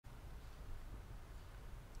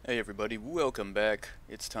Hey everybody, welcome back.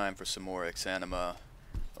 It's time for some more Exanima.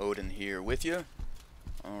 Odin here with you.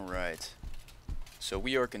 Alright, so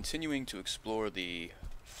we are continuing to explore the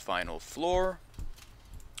final floor.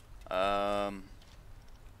 Let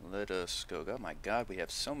us go. Oh my god, we have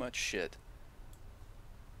so much shit.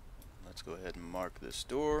 Let's go ahead and mark this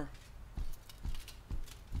door.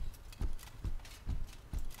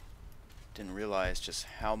 Didn't realize just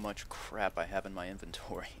how much crap I have in my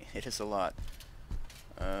inventory. It is a lot.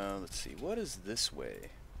 Let's see, what is this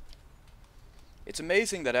way? It's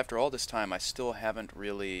amazing that after all this time I still haven't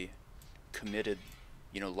really committed,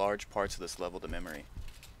 large parts of this level to memory.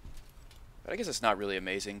 But I guess it's not really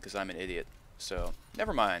amazing because I'm an idiot. So,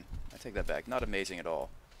 never mind. I take that back. Not amazing at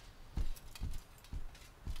all.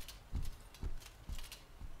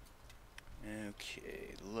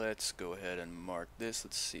 Okay, let's go ahead and mark this.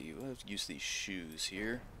 Let's see, let's use these shoes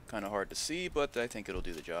here. Kind of hard to see, but I think it'll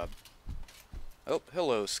do the job. Oh,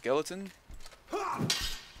 hello, skeleton. Oh,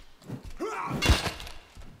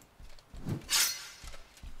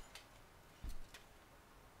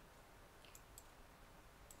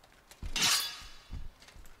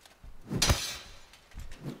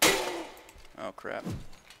 crap.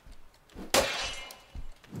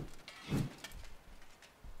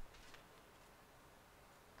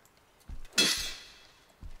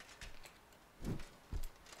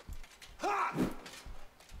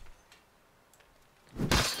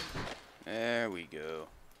 There we go.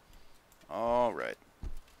 Alright.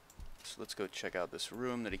 So let's go check out this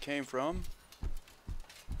room that he came from.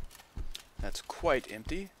 That's quite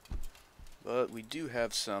empty. But we do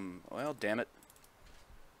have some, well, damn it.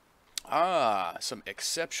 Some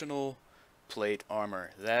exceptional plate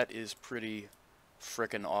armor. That is pretty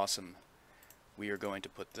frickin' awesome. We are going to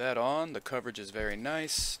put that on. The coverage is very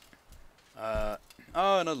nice. And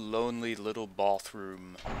a lonely little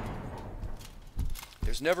bathroom.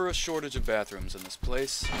 There's never a shortage of bathrooms in this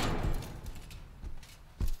place.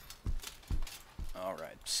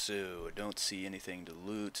 Alright, so I don't see anything to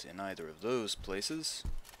loot in either of those places.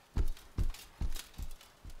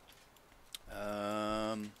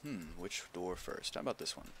 Which door first? How about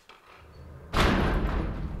this one?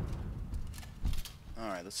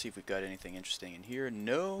 Alright, let's see if we've got anything interesting in here.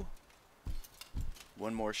 No.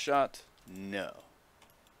 One more shot. No.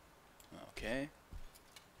 Okay.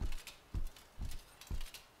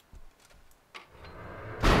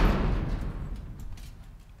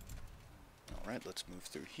 Alright, let's move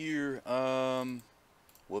through here.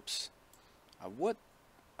 Whoops. What?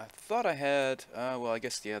 I thought I had, well, I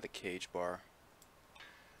guess, yeah, the cage bar.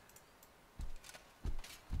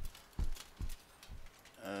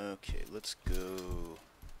 Okay, let's go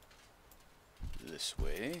this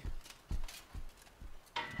way.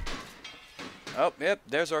 Oh, yep,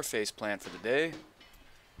 there's our face plant for the day.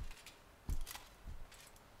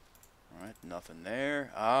 Alright, nothing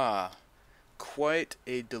there. Quite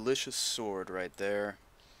a delicious sword right there.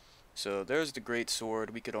 So there's the great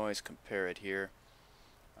sword. We could always compare it here.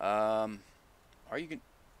 Are you gonna...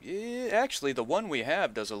 Yeah, actually, the one we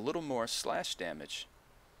have does a little more slash damage.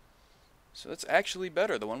 So that's actually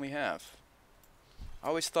better, the one we have. I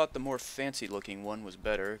always thought the more fancy looking one was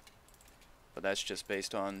better. But that's just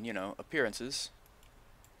based on, appearances.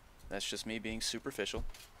 That's just me being superficial.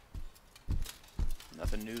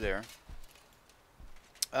 Nothing new there.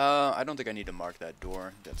 I don't think I need to mark that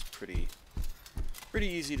door. That's pretty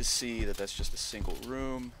easy to see that that's just a single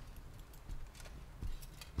room.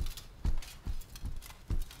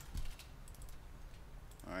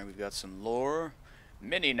 Alright, we've got some lore.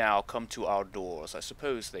 Many now come to our doors. I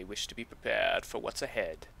suppose they wish to be prepared for what's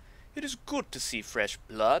ahead. It is good to see fresh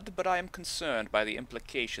blood, but I am concerned by the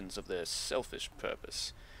implications of their selfish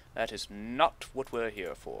purpose. That is not what we're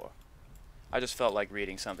here for. I just felt like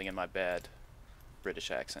reading something in my bad British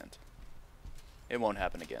accent. It won't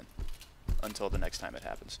happen again. Until the next time it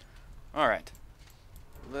happens. Alright.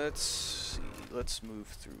 Let's see. Let's move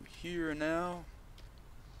through here now.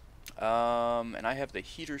 And I have the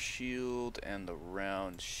heater shield and the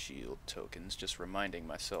round shield tokens. Just reminding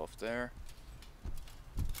myself there.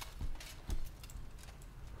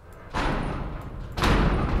 Alright.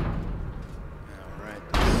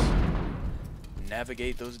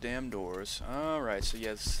 Navigate those damn doors. Alright, so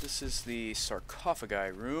yes, this is the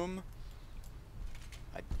sarcophagi room.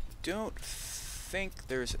 I don't think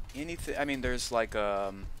there's anything... I mean, there's like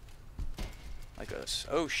a...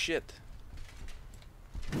 Oh, shit.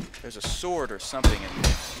 There's a sword or something in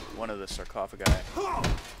one of the sarcophagi,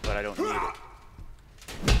 but I don't need it.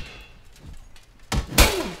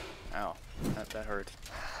 Ow, that hurt.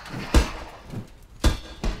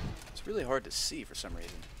 It's really hard to see for some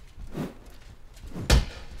reason.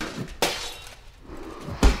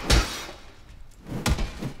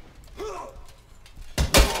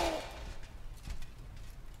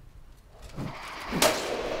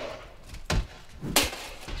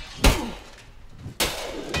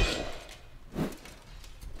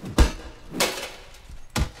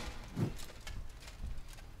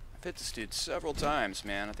 I've hit this dude several times,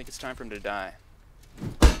 man. I think it's time for him to die.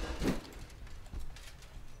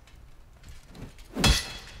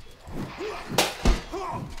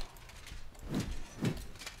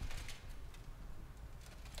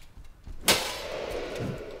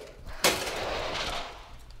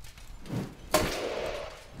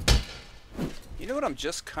 You know what I'm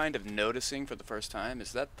just kind of noticing for the first time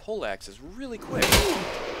is that poleaxe is really quick.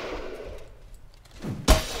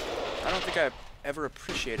 I don't think I've ever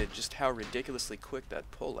appreciated just how ridiculously quick that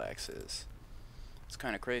poleaxe is. It's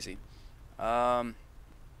kind of crazy. Alright,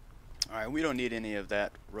 we don't need any of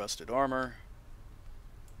that rusted armor,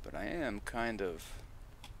 but I am kind of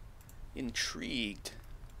intrigued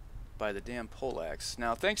by the damn poleaxe.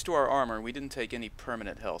 Now, thanks to our armor, we didn't take any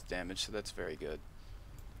permanent health damage, so that's very good.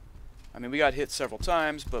 I mean, we got hit several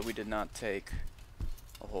times, but we did not take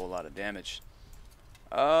a whole lot of damage.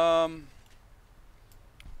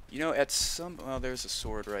 You know, at some... well, there's a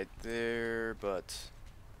sword right there, but...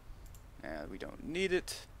 we don't need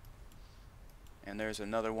it. And there's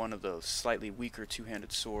another one of those slightly weaker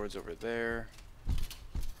two-handed swords over there.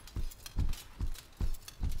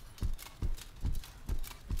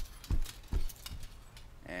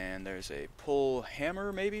 And there's a pole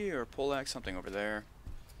hammer, maybe? Or pole axe, something over there.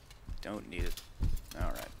 Don't need it.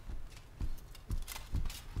 Alright.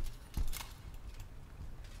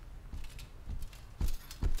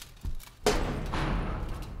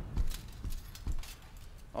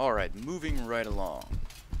 Alright, moving right along.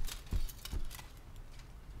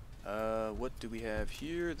 What do we have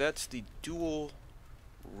here? That's the dual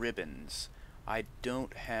ribbons. I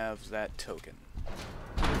don't have that token,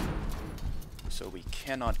 so we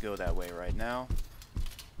cannot go that way right now.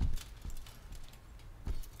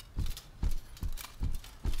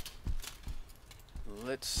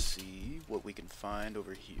 Let's see what we can find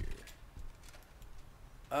over here.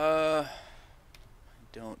 I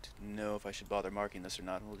don't know if I should bother marking this or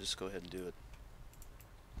not. We'll just go ahead and do it.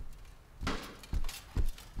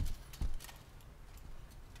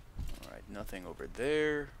 Alright, nothing over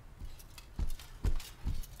there.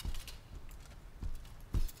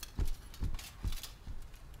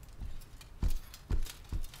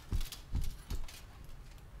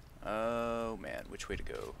 Oh man, which way to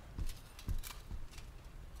go?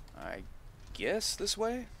 I guess this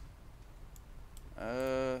way?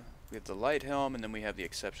 We have the light helm, and then we have the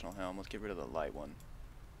exceptional helm. Let's get rid of the light one.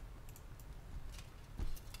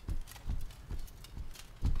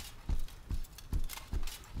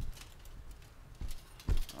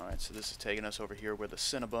 Alright, so this is taking us over here where the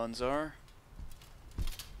Cinnabuns are.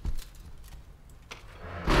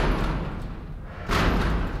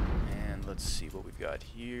 And let's see what we've got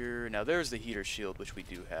here. Now there's the heater shield, which we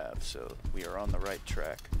do have, so we are on the right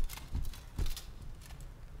track.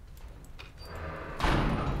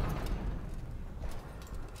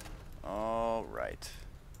 Alright.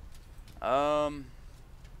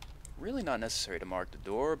 Really not necessary to mark the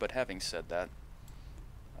door, but having said that,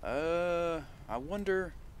 I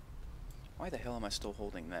wonder, why the hell am I still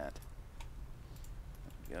holding that?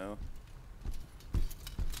 There we go.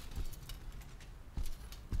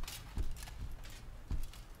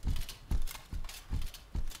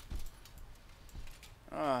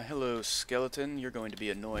 Ah, hello skeleton, you're going to be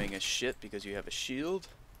annoying as shit because you have a shield.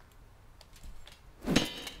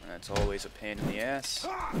 That's always a pain in the ass.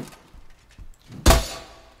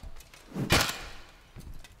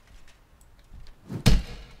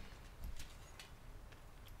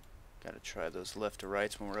 Gotta try those left to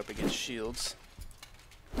rights when we're up against shields.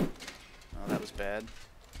 Oh, that was bad.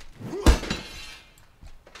 We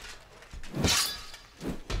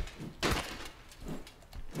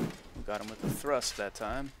got him with the thrust that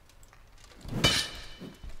time.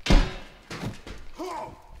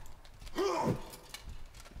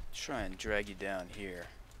 Try and drag you down here.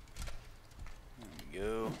 There we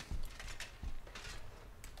go.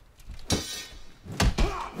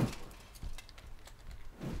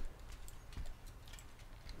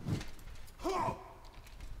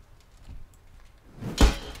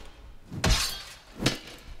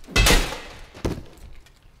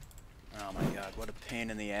 Oh my god, what a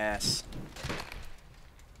pain in the ass.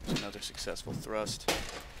 There's another successful thrust.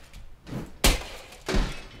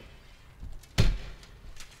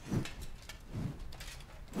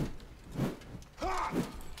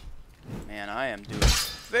 Man, I am doing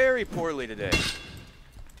very poorly today.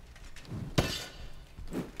 Oh,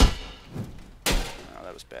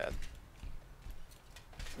 that was bad.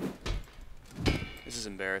 This is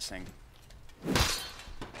embarrassing.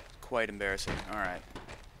 Quite embarrassing. Alright.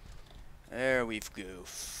 There we go.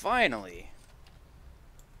 Finally!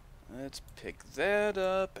 Let's pick that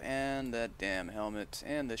up, and that damn helmet,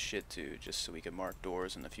 and this shit too, just so we can mark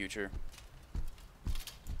doors in the future.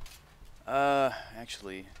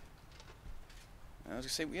 Actually, I was gonna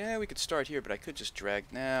say, yeah, we could start here, but I could just drag,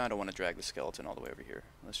 nah, I don't want to drag the skeleton all the way over here.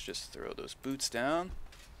 Let's just throw those boots down.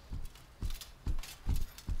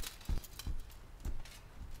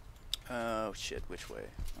 Oh shit, which way?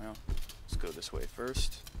 Well, let's go this way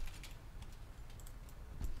first.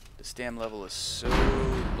 This damn level is so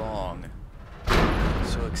long,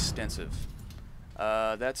 so extensive.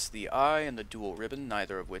 That's the eye and the dual ribbon,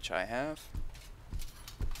 neither of which I have.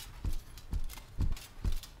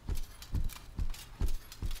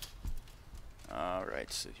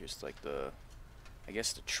 Alright, so here's like the, I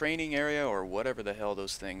guess the training area or whatever the hell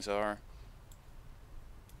those things are.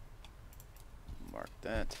 Mark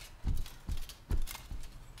that.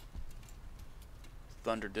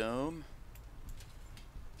 Thunderdome.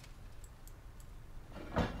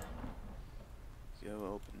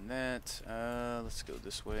 Go open that. Let's go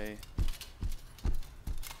this way.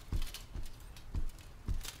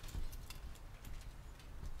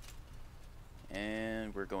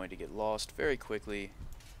 And we're going to get lost very quickly.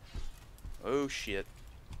 Oh shit.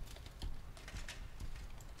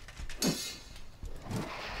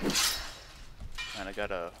 Kinda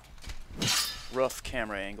got a rough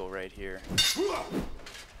camera angle right here.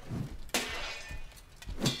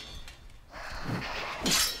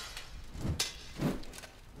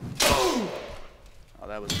 Oh,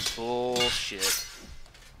 that was bullshit.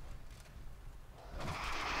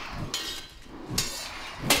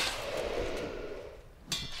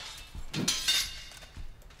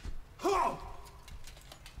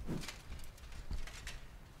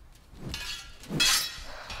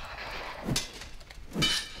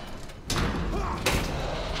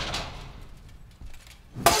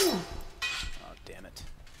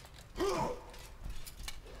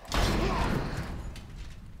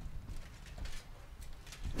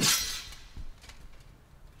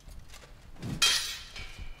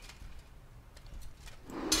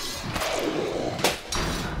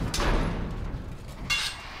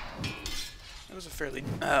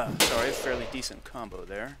 A fairly decent combo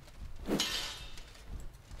there.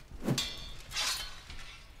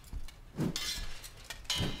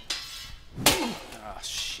 Ah,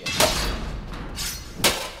 shit.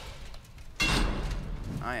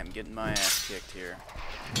 I am getting my ass kicked here.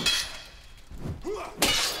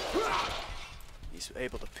 He's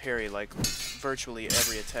able to parry like virtually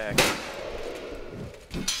every attack.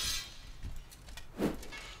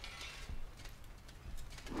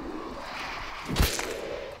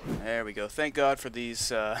 There we go. Thank God for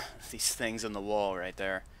these things on the wall right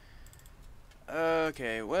there.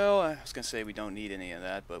 Okay, well, I was gonna say we don't need any of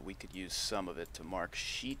that, but we could use some of it to mark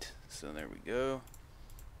sheet. So there we go.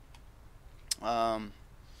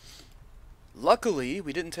 Luckily,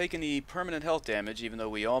 we didn't take any permanent health damage, even though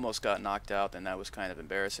we almost got knocked out, and that was kind of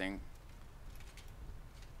embarrassing.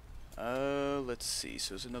 Let's see.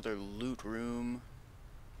 So there's another loot room.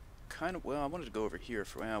 Kind of. Well, I wanted to go over here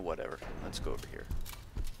for. Well, whatever. Let's go over here.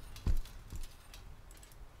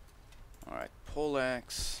 Alright,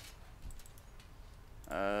 poleaxe,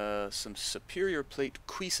 some superior plate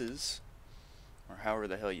creases, or however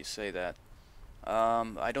the hell you say that.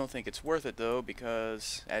 I don't think it's worth it though,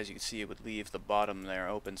 because as you can see it would leave the bottom there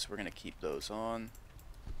open, so we're going to keep those on.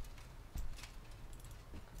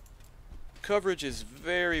 Coverage is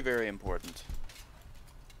very, very important.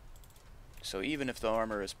 So even if the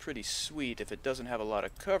armor is pretty sweet, if it doesn't have a lot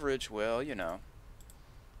of coverage, well, you know,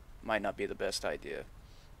 might not be the best idea.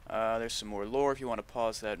 There's some more lore if you want to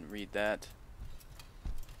pause that and read that.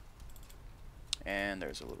 And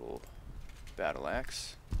there's a little battle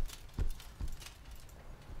axe.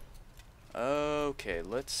 Okay,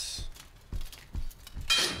 let's...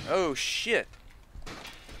 Oh, shit!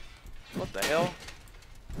 What the hell?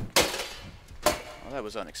 Well, that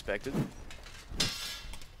was unexpected.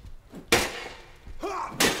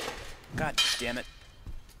 God damn it.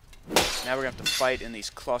 Now we're going to have to fight in these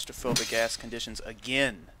claustrophobic ass conditions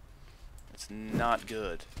again. It's not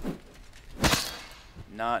good.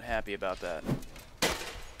 Not happy about that.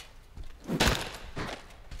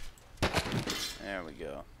 There we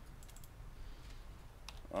go.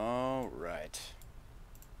 Alright.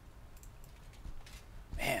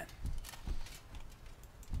 Man.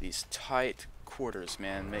 These tight quarters,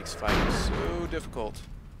 man, makes fighting so difficult.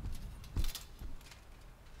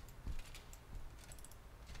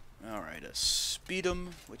 Alright, a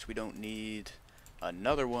speedum, which we don't need.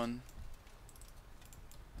 Another one.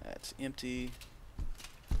 That's empty.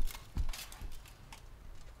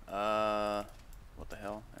 What the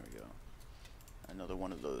hell? There we go. Another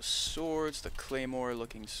one of those swords, the claymore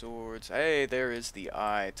looking swords. Hey, there is the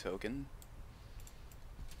eye token.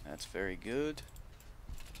 That's very good.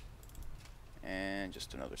 And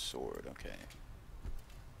just another sword, okay.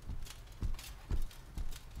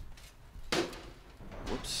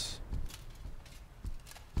 Whoops.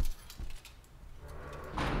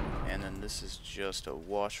 And then this is just a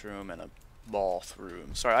washroom and a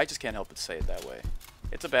bathroom. Sorry, I just can't help but say it that way.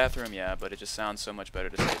 It's a bathroom, yeah, but it just sounds so much better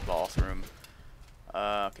to say bathroom.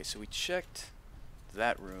 Okay, so we checked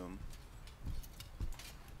that room.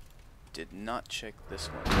 Did not check this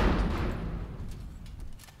one.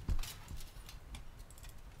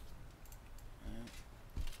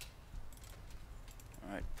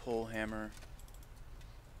 Alright, pole hammer.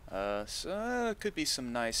 So it could be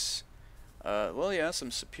some nice, well, yeah, some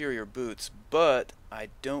superior boots, but I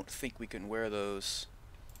don't think we can wear those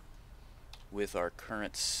with our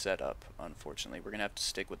current setup, unfortunately. We're gonna have to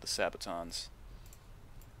stick with the Sabatons.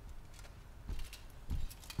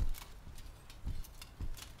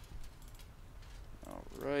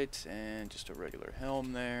 Alright, and just a regular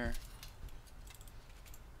helm there.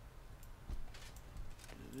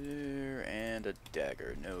 There, and a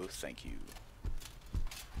dagger. No, thank you.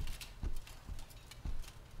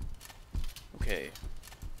 Okay.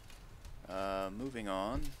 Moving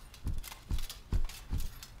on.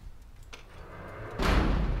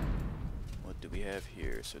 What do we have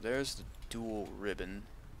here? So there's the dual ribbon.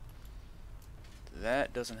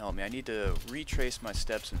 That doesn't help me. I need to retrace my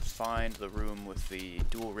steps and find the room with the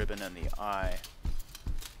dual ribbon and the eye.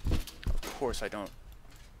 Of course, I don't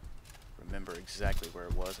remember exactly where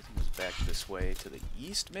it was. I think it was back this way to the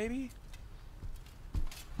east, maybe?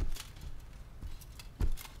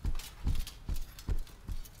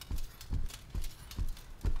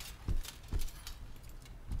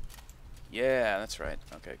 Yeah, that's right.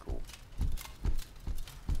 Okay, cool.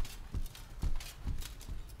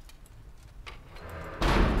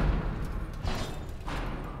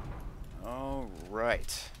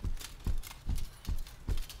 Alright.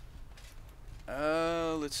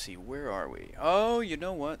 Let's see, where are we? Oh, you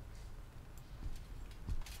know what?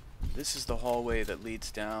 This is the hallway that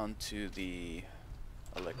leads down to the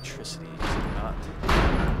electricity, is it not?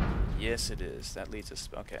 Yes, it is. That leads us...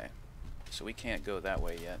 Okay. So we can't go that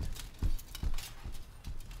way yet.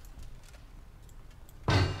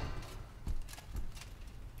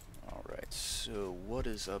 Alright, so what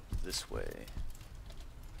is up this way?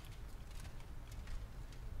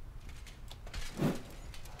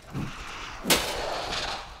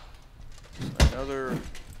 Another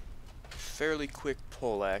fairly quick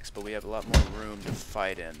poleaxe, but we have a lot more room to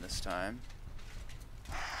fight in this time.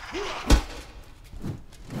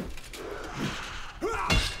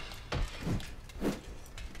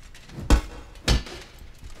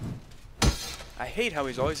 I hate how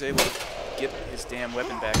he's always able to get his damn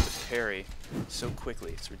weapon back to parry so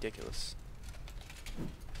quickly. It's ridiculous.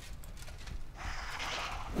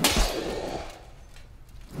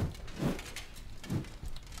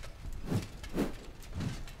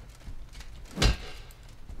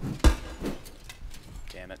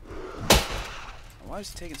 Damn it. Why is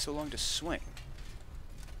it taking so long to swing?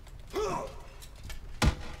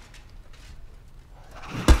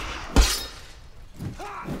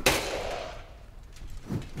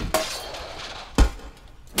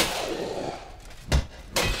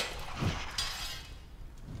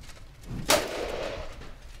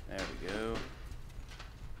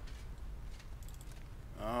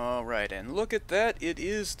 And look at that, it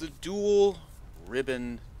is the dual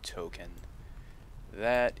ribbon token.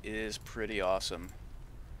 That is pretty awesome.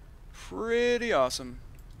 Pretty awesome.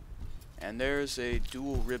 And there's a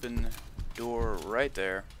dual ribbon door right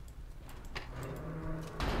there.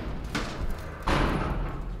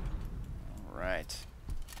 Alright.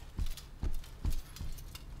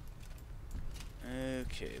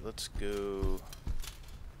 Okay, let's go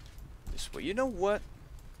this way. You know what?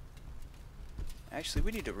 Actually,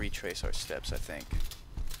 we need to retrace our steps, I think.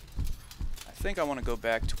 I think I want to go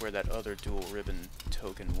back to where that other dual ribbon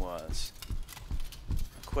token was.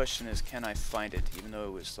 The question is, can I find it, even though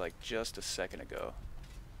it was like just a second ago?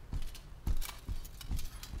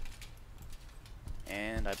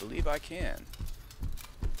 And I believe I can.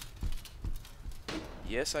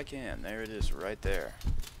 Yes, I can. There it is, right there.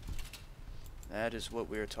 That is what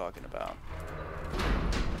we were talking about.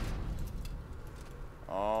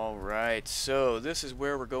 Alright, so this is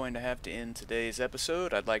where we're going to have to end today's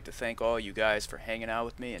episode. I'd like to thank all you guys for hanging out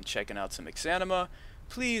with me and checking out some Exanima.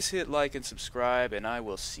 Please hit like and subscribe, and I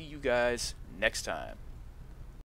will see you guys next time.